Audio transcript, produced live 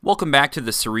Welcome back to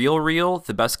the Surreal Reel,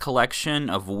 the best collection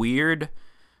of weird,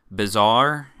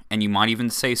 bizarre, and you might even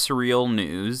say surreal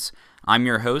news. I'm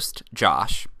your host,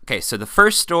 Josh. Okay, so the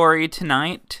first story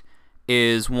tonight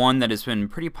is one that has been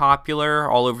pretty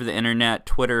popular all over the internet,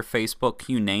 Twitter, Facebook,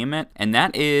 you name it. And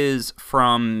that is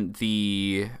from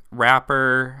the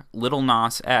rapper Lil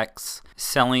Nas X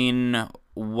selling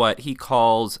what he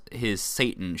calls his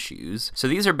Satan shoes. So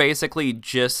these are basically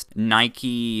just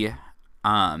Nike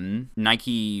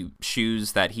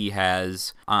shoes that he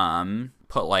has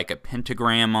put like a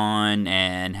pentagram on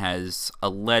and has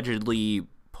allegedly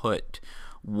put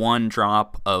 1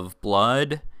 drop of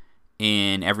blood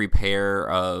in every pair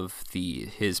of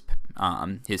his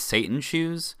Satan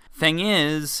shoes. Thing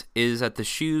is that the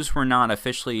shoes were not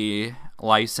officially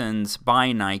licensed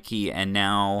by Nike, and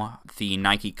now the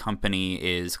Nike company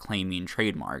is claiming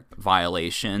trademark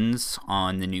violations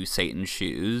on the new Satan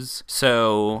shoes.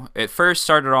 So it first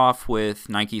started off with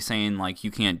Nike saying, like, you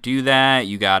can't do that,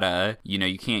 you gotta,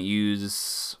 you can't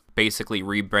use, basically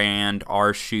rebrand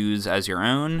our shoes as your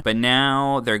own. But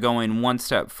now they're going one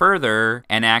step further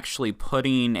and actually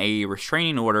putting a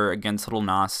restraining order against Lil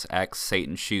Nas X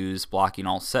Satan shoes, blocking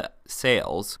all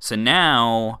sales. So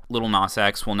now Lil Nas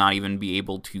X will not even be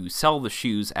able to sell the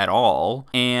shoes at all.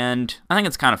 And I think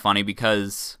it's kind of funny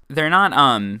because they're not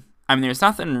there's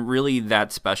nothing really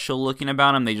that special looking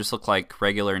about them. They just look like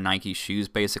regular Nike shoes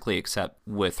basically, except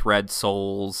with red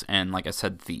soles and, like I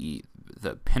said, the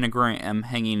pentagram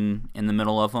hanging in the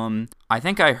middle of them. I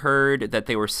think I heard that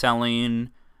they were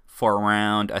selling for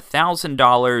around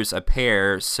 $1,000 a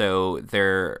pair, so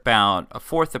they're about a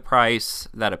fourth the price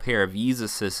that a pair of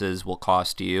Yeezuses will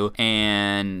cost you.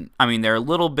 And they're a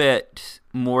little bit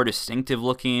more distinctive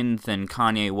looking than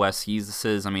Kanye West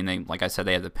Yeezuses. They, like I said,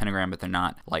 they have the pentagram, but they're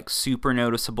not like super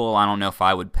noticeable. I don't know if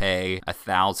I would pay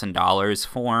 $1,000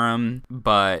 for them,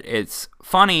 but it's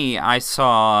funny. I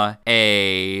saw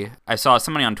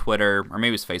somebody on Twitter, or maybe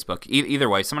it was Facebook, either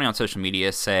way, somebody on social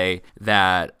media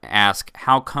ask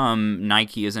how come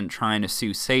Nike isn't trying to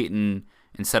sue Satan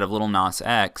instead of Lil Nas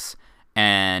X,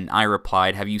 and I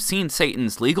replied, have you seen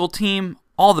Satan's legal team?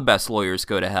 All the best lawyers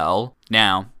go to hell.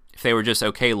 Now, if they were just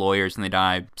okay lawyers and they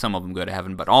die, some of them go to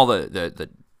heaven, but all the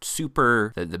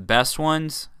best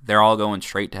ones, they're all going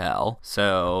straight to hell.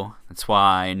 So that's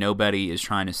why nobody is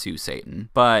trying to sue Satan.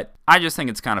 But I just think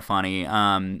it's kind of funny.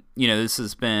 This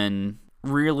has been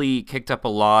really kicked up a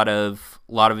lot of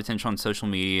attention on social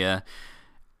media.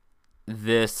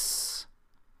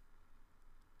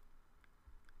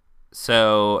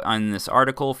 So on this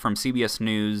article from CBS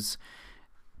News,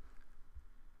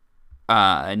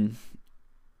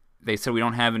 they said we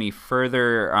don't have any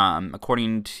further,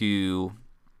 according to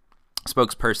a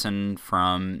spokesperson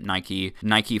from Nike.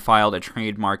 Nike filed a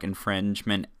trademark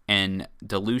infringement and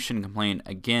dilution complaint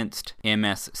against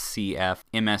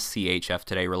MSCHF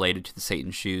today related to the Satan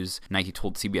shoes. Nike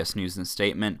told CBS News in a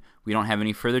statement, we don't have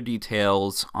any further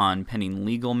details on pending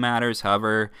legal matters.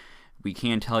 However, we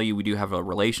can tell you we do have a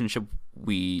relationship.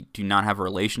 We do not have a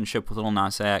relationship with Lil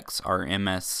Nas X, our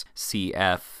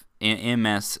MSCHF.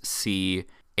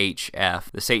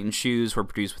 The Satan shoes were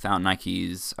produced without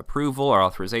Nike's approval or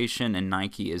authorization, and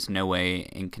Nike is no way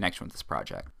in connection with this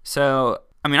project. So,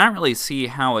 I don't really see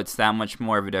how it's that much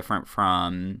more of a different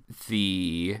from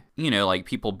the, like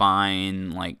people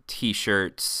buying like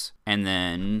t-shirts and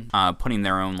then putting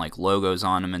their own like logos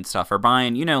on them and stuff, or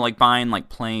buying like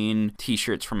plain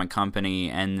t-shirts from a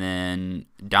company and then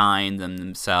dyeing them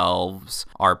themselves,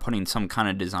 or putting some kind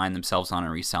of design themselves on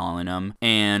and reselling them.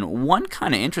 And one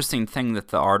kind of interesting thing that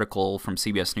the article from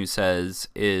CBS News says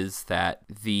is that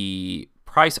the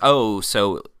price,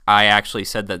 so I actually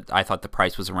said that I thought the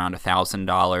price was around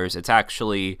 $1,000. It's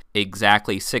actually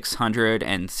exactly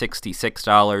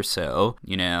 $666. So,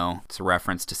 it's a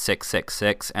reference to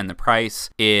 666, and the price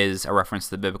is a reference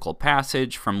to the biblical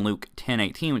passage from Luke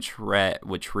 10:18,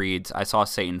 which reads, "I saw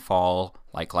Satan fall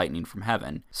like lightning from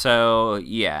heaven." So,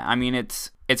 yeah,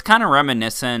 it's kind of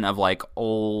reminiscent of like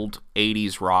old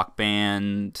 80s rock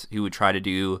band who would try to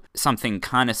do something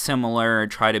kind of similar,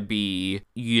 try to be,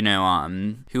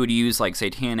 who would use like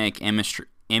satanic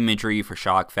imagery for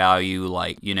shock value,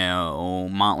 like,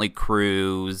 Motley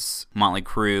Crue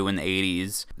in the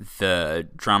 80s. The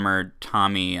drummer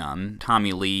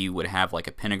Tommy Lee would have like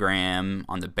a pentagram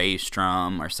on the bass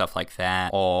drum or stuff like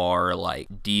that, or like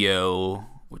Dio,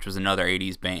 which was another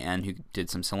 80s band who did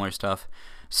some similar stuff.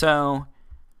 So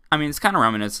it's kind of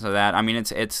reminiscent of that.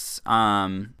 It's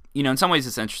in some ways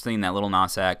it's interesting that Lil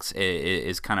Nas X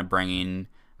is kind of bringing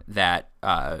that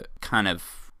kind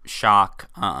of shock,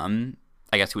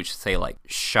 I guess we should say like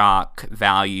shock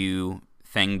value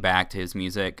thing back to his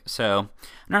music. So I'm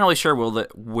not really sure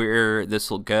where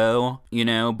this will go,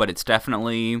 but it's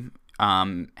definitely,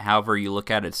 however you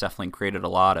look at it, it's definitely created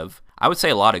I would say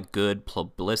a lot of good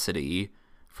publicity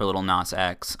for Lil Nas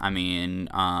X. I mean,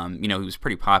 he was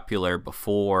pretty popular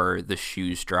before the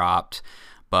shoes dropped,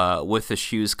 but with the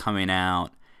shoes coming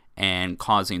out and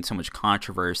causing so much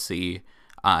controversy,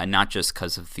 not just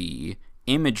because of the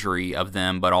imagery of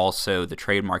them, but also the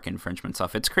trademark infringement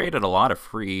stuff, it's created a lot of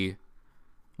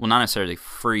not necessarily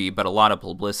free, but a lot of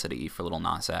publicity for Lil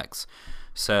Nas X.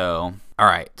 So, all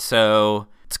right, so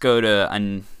let's go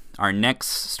to our next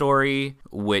story,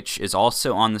 which is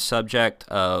also on the subject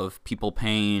of people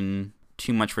paying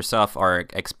too much for stuff, or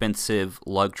expensive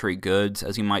luxury goods,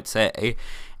 as you might say.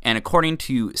 And according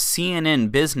to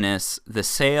CNN Business, the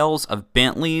sales of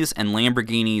Bentleys and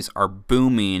Lamborghinis are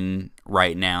booming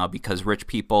right now because rich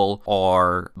people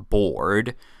are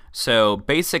bored. So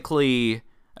basically,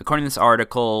 according to this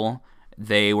article,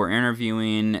 they were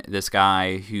interviewing this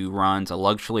guy who runs a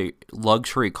luxury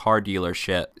car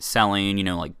dealership selling,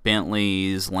 like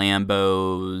Bentleys,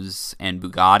 Lambos, and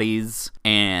Bugattis.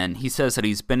 And he says that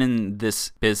he's been in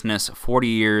this business 40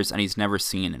 years and he's never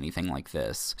seen anything like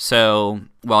this. So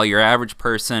while your average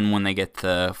person, when they get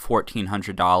the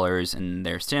 $1,400 in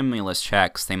their stimulus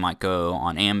checks, they might go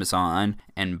on Amazon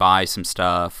and buy some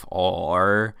stuff,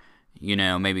 or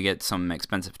maybe get some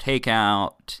expensive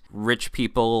takeout. Rich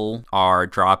people are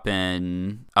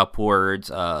dropping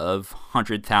upwards of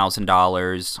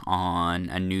 $100,000 on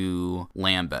a new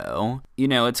Lambo.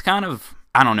 It's kind of,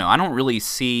 I don't know. I don't really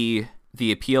see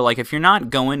the appeal. Like, if you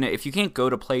can't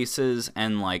go to places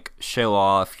and like show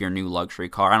off your new luxury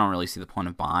car, I don't really see the point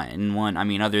of buying one. I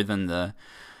mean, other than the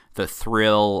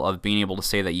thrill of being able to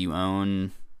say that you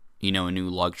own, a new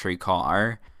luxury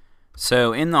car.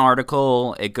 So in the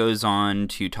article, it goes on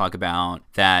to talk about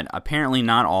that apparently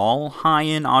not all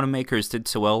high-end automakers did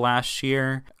so well last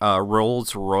year.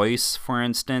 Rolls-Royce, for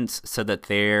instance, said that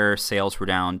their sales were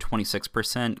down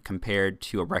 26% compared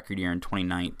to a record year in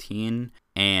 2019.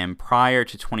 And prior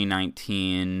to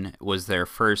 2019 was their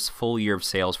first full year of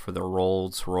sales for the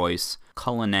Rolls-Royce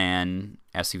Cullinan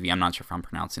SUV. I'm not sure if I'm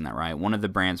pronouncing that right. One of the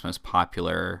brand's most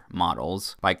popular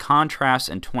models. By contrast,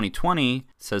 in 2020, it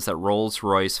says that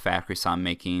Rolls-Royce factory stopped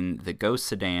making the Ghost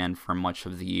sedan for much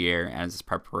of the year as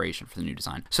preparation for the new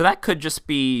design. So that could just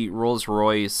be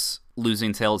Rolls-Royce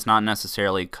losing sales, not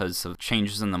necessarily because of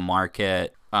changes in the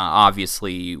market.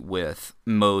 Obviously, with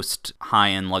most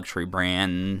high-end luxury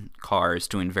brand cars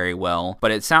doing very well.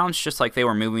 But it sounds just like they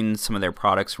were moving some of their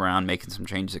products around, making some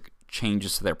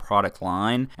changes to their product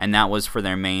line, and that was for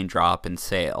their main drop in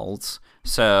sales.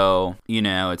 So,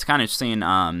 it's kind of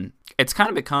interesting. It's kind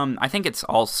of become, I think it's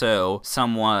also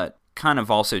somewhat kind of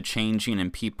also changing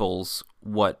in people's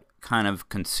what kind of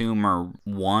consumer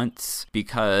wants,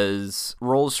 because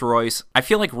Rolls-Royce, I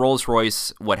feel like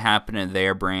Rolls-Royce, what happened to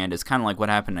their brand is kind of like what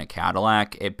happened to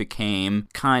Cadillac. It became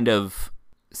kind of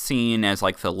seen as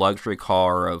like the luxury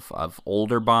car of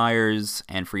older buyers,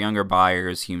 and for younger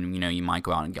buyers, you might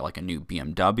go out and get like a new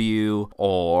BMW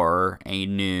or a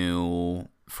new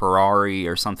Ferrari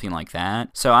or something like that.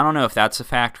 So I don't know if that's a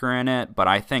factor in it, but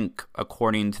I think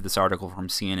according to this article from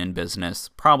CNN Business,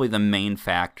 probably the main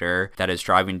factor that is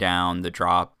driving down the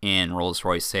drop in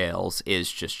Rolls-Royce sales is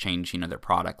just changing their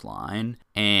product line.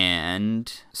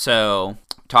 And so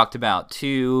talked about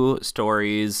two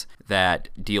stories that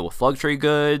deal with luxury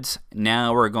goods.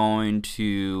 Now we're going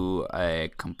to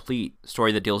a complete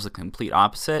story that deals with the complete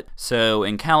opposite. So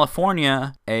in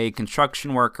California, a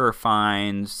construction worker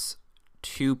finds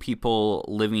two people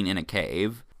living in a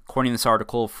cave. According to this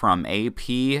article from AP,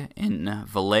 in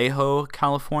Vallejo,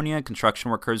 California,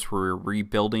 construction workers were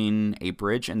rebuilding a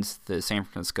bridge in the San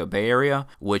Francisco Bay Area,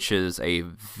 which is a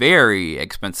very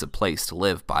expensive place to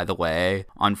live, by the way,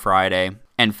 on Friday,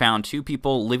 and found two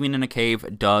people living in a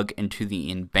cave dug into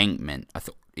the embankment,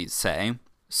 authorities say.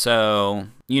 So,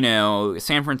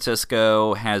 San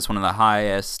Francisco has one of the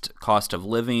highest cost of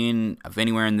living of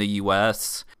anywhere in the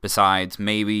U.S., besides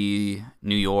maybe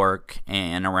New York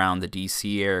and around the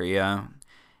D.C. area.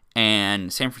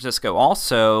 And San Francisco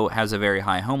also has a very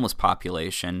high homeless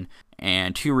population.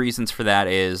 And two reasons for that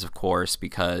is, of course,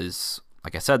 because,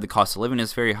 like I said, the cost of living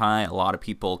is very high. A lot of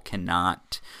people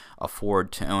cannot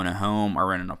afford to own a home or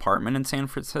rent an apartment in San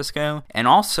Francisco. And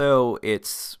also,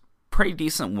 it's pretty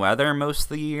decent weather most of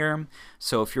the year,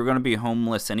 so if you're going to be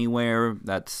homeless anywhere,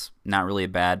 that's not really a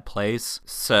bad place.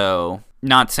 So,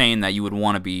 not saying that you would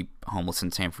want to be homeless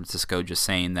in San Francisco, just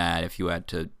saying that if you had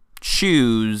to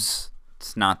choose,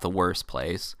 it's not the worst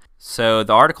place. So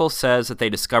the article says that they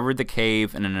discovered the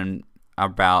cave in an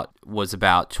was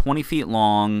about 20 feet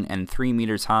long and 3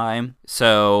 meters high.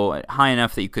 So high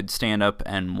enough that you could stand up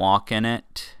and walk in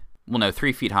it. Well, no,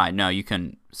 3 feet high. No, you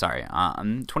can. Sorry,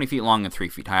 20 feet long and 3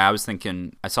 feet high. I was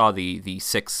thinking. I saw the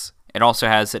 6. It also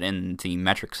has it in the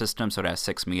metric system, so it has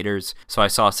 6 meters. So I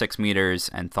saw 6 meters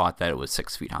and thought that it was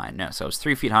 6 feet high. No, so it was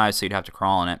 3 feet high, so you'd have to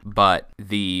crawl on it. But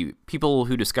the people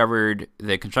who discovered,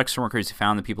 the construction workers who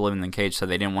found the people living in the cage, so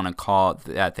they didn't want to call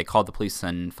that. They called the police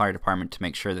and fire department to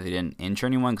make sure that they didn't injure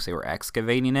anyone because they were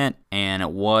excavating it. And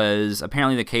it was,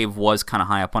 apparently the cave was kind of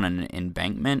high up on an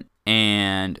embankment.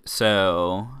 And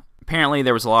so apparently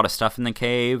there was a lot of stuff in the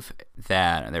cave,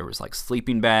 that there was like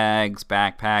sleeping bags,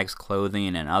 backpacks,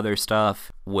 clothing, and other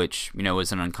stuff, which, you know,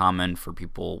 isn't uncommon for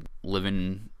people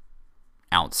living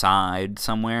outside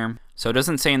somewhere. So it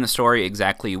doesn't say in the story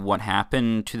exactly what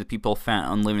happened to the people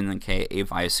found living in the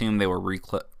cave. I assume they were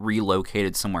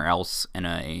relocated somewhere else in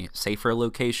a safer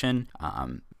location.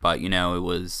 But, you know, it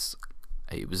was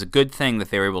a good thing that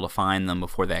they were able to find them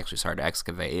before they actually started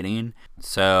excavating.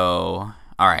 So,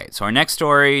 all right, so our next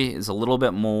story is a little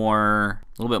bit more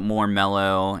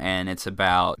mellow, and it's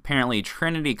about apparently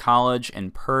Trinity College in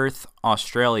Perth,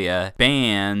 Australia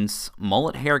bans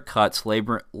mullet haircuts,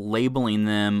 labeling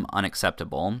them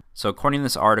unacceptable. So according to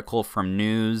this article from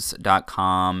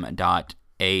news.com.au,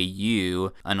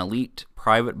 an elite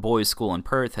private boys' school in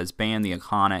Perth has banned the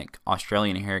iconic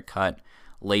Australian haircut,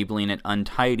 labeling it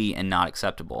untidy and not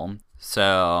acceptable.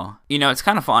 So, you know, it's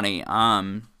kind of funny.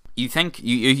 You think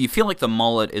you feel like the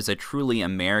mullet is a truly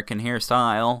American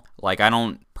hairstyle. Like, I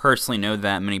don't personally know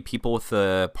that many people with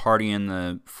the party in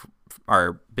the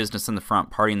or business in the front,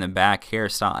 party in the back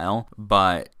hairstyle.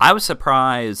 But I was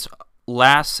surprised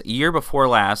year before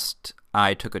last.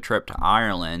 I took a trip to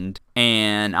Ireland,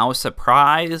 and I was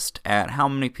surprised at how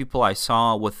many people I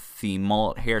saw with the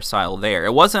mullet hairstyle there.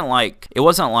 It wasn't like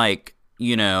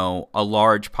you know, a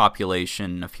large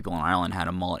population of people in Ireland had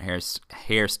a mullet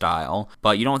hairstyle,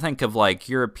 but you don't think of like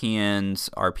Europeans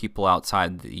or people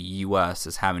outside the US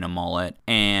as having a mullet.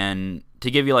 And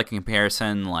to give you like a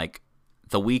comparison, like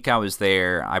the week I was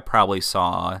there, I probably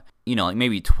saw, you know, like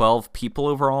maybe 12 people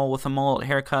overall with a mullet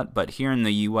haircut, but here in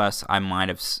the US, I might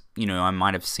have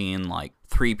seen like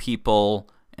 3 people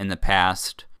in the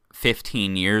past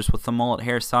 15 years with the mullet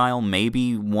hairstyle,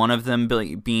 maybe one of them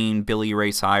being Billy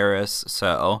Ray Cyrus.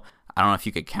 So I don't know if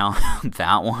you could count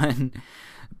that one,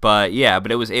 but yeah,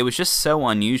 but it was just so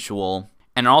unusual.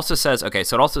 And it also says, okay,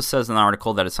 so it also says in the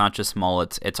article that it's not just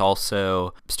mullets, it's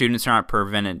also students are not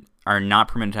permitted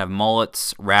to have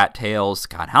mullets, rat tails.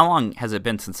 God, how long has it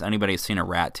been since anybody's seen a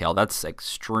rat tail? That's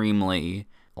extremely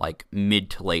like mid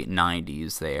to late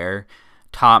 90s there.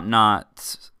 Top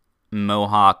knots,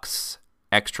 mohawks,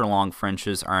 extra long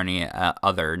fringes, or any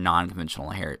other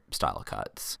non-conventional hairstyle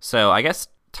cuts. So I guess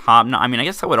I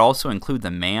guess that would also include the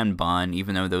man bun,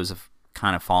 even though those have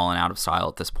kind of fallen out of style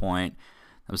at this point.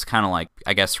 It was kind of like,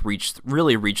 I guess,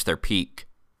 really reached their peak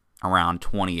around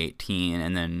 2018,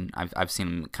 and then I've seen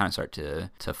them kind of start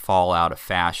to fall out of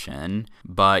fashion.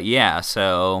 But yeah,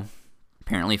 so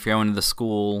apparently if you're going to the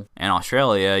school in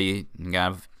Australia, you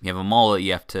have a mullet,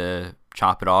 you have to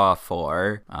chop it off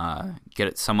or get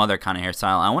it some other kind of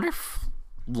hairstyle. I wonder if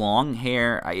long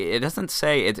hair, it doesn't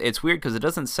say, it's weird because it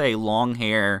doesn't say long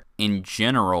hair in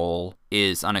general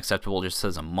is unacceptable, it just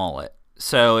says a mullet.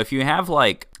 So if you have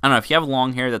like, I don't know, if you have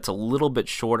long hair that's a little bit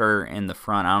shorter in the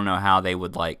front, I don't know how they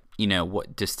would like, you know,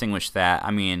 distinguish that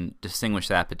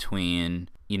between,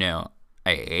 you know,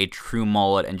 a true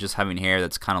mullet and just having hair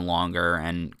that's kind of longer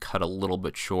and cut a little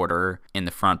bit shorter in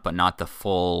the front, but not the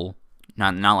full,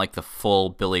 not like the full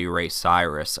Billy Ray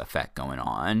Cyrus effect going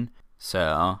on.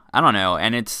 So, I don't know.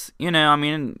 And it's, you know, I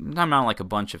mean, I'm not like a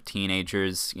bunch of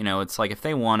teenagers. You know, it's like if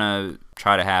they want to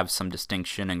try to have some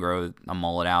distinction and grow a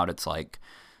mullet out, it's like,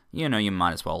 you know, you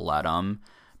might as well let them.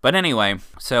 But anyway,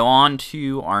 so on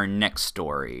to our next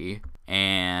story.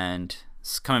 And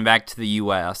it's coming back to the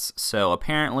U.S. So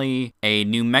apparently a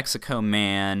New Mexico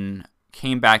man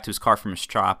came back to his car from a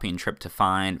shopping trip to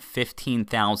find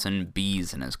 15,000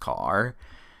 bees in his car.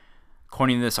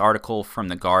 According to this article from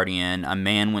The Guardian, a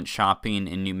man went shopping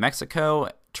in New Mexico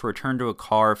to return to a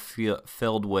car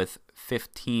filled with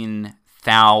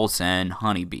 15,000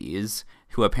 honeybees,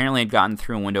 who apparently had gotten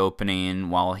through a window opening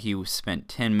while he spent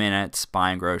 10 minutes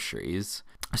buying groceries.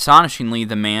 Astonishingly,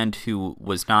 the man, who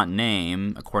was not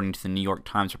named, according to the New York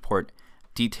Times report,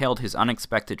 detailed his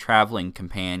unexpected traveling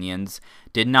companions,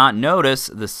 did not notice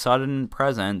the sudden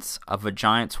presence of a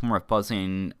giant swarm of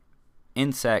buzzing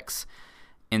insects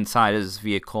inside his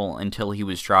vehicle until he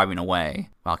was driving away.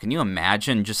 Wow, can you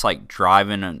imagine just like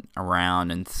driving around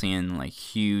and seeing like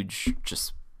huge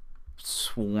just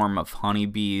swarm of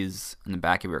honeybees in the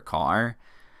back of your car.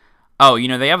 Oh,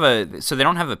 they they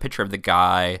don't have a picture of the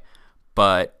guy,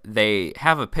 but they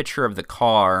have a picture of the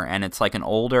car, and it's like an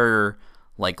older,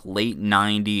 like late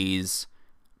 90s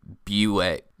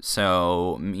Buick.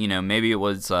 So, maybe it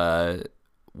was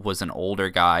an older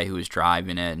guy who was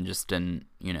driving it and just didn't,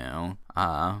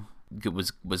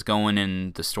 was going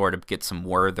in the store to get some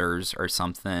Werthers or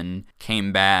something,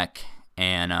 came back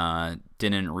and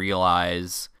didn't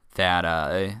realize that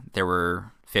there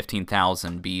were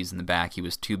 15,000 bees in the back. He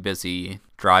was too busy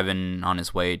driving on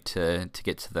his way to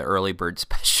get to the early bird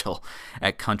special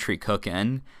at Country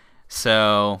Cookin'.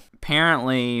 So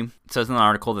apparently, it says in the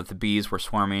article that the bees were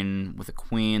swarming with a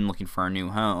queen looking for a new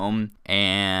home,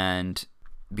 and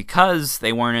because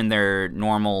they weren't in their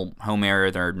normal home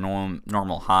area, their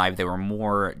normal hive, they were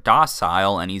more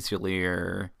docile and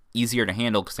easier to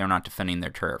handle because they were not defending their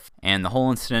turf. And the whole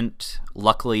incident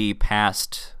luckily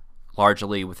passed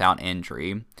largely without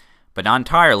injury, but not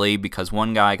entirely, because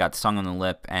one guy got stung on the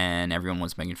lip and everyone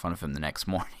was making fun of him the next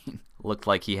morning. Looked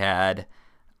like he had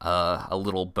a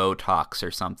little Botox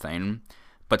or something.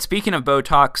 But speaking of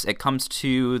Botox, it comes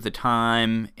to the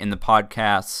time in the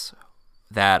podcasts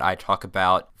that I talk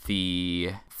about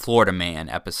the Florida Man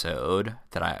episode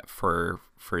that for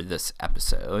this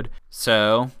episode.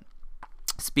 So,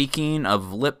 speaking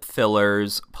of lip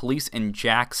fillers, police in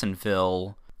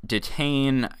Jacksonville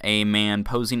detain a man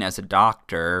posing as a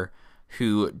doctor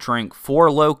who drank Four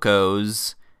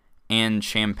Lokos and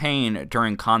champagne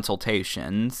during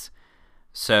consultations.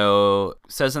 So,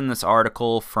 it says in this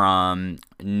article from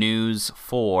News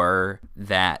 4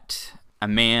 that a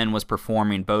man was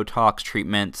performing Botox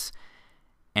treatments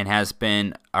and has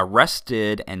been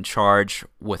arrested and charged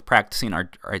with practicing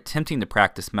or attempting to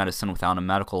practice medicine without a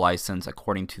medical license,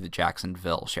 according to the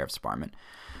Jacksonville Sheriff's Department.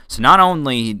 So not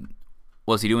only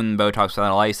was he doing the Botox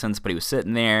without a license, but he was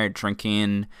sitting there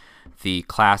drinking the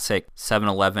classic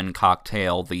 7-Eleven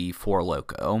cocktail, the Four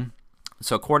Loko.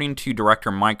 So according to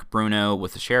Director Mike Bruno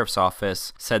with the Sheriff's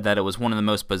Office, said that it was one of the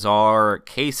most bizarre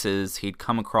cases he'd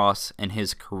come across in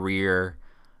his career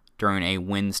during a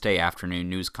Wednesday afternoon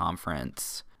news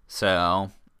conference. So,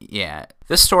 yeah.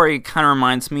 This story kind of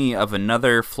reminds me of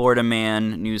another Florida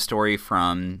Man news story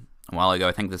from a while ago.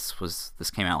 I think this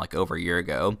came out like over a year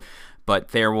ago. But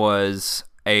there was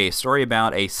a story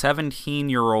about a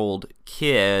 17-year-old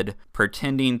kid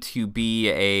pretending to be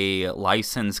a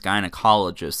licensed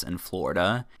gynecologist in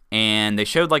Florida. And they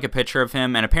showed like a picture of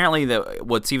him. And apparently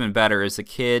what's even better is the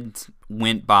kid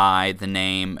went by the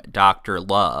name Dr.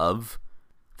 Love,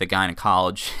 the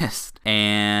gynecologist,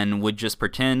 and would just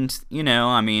pretend,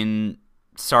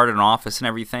 started an office and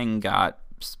everything, got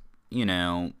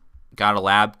a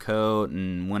lab coat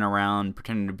and went around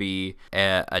pretending to be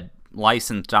a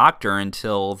licensed doctor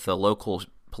until the local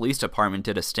police department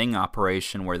did a sting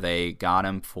operation where they got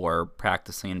him for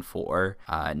practicing for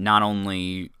not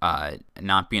only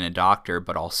not being a doctor,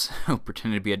 but also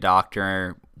pretending to be a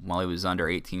doctor while he was under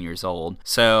 18 years old.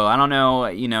 So I don't know,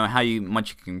 how much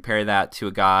you can compare that to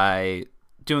a guy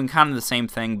doing kind of the same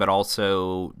thing, but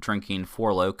also drinking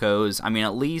Four Lokos. I mean,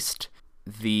 at least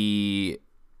the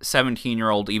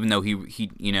 17-year-old, even though he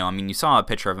you saw a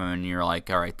picture of him and you're like,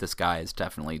 all right, this guy is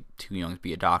definitely too young to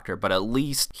be a doctor, but at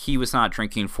least he was not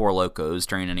drinking Four Lokos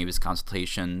during any of his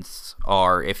consultations,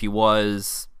 or if he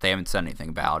was, they haven't said anything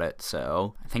about it.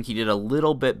 So I think he did a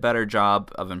little bit better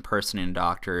job of impersonating a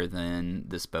doctor than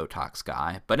this Botox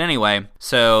guy. But anyway,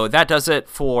 so that does it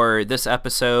for this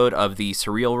episode of the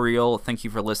Surreal Reel. Thank you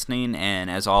for listening,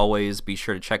 and as always, be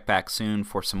sure to check back soon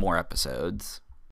for some more episodes.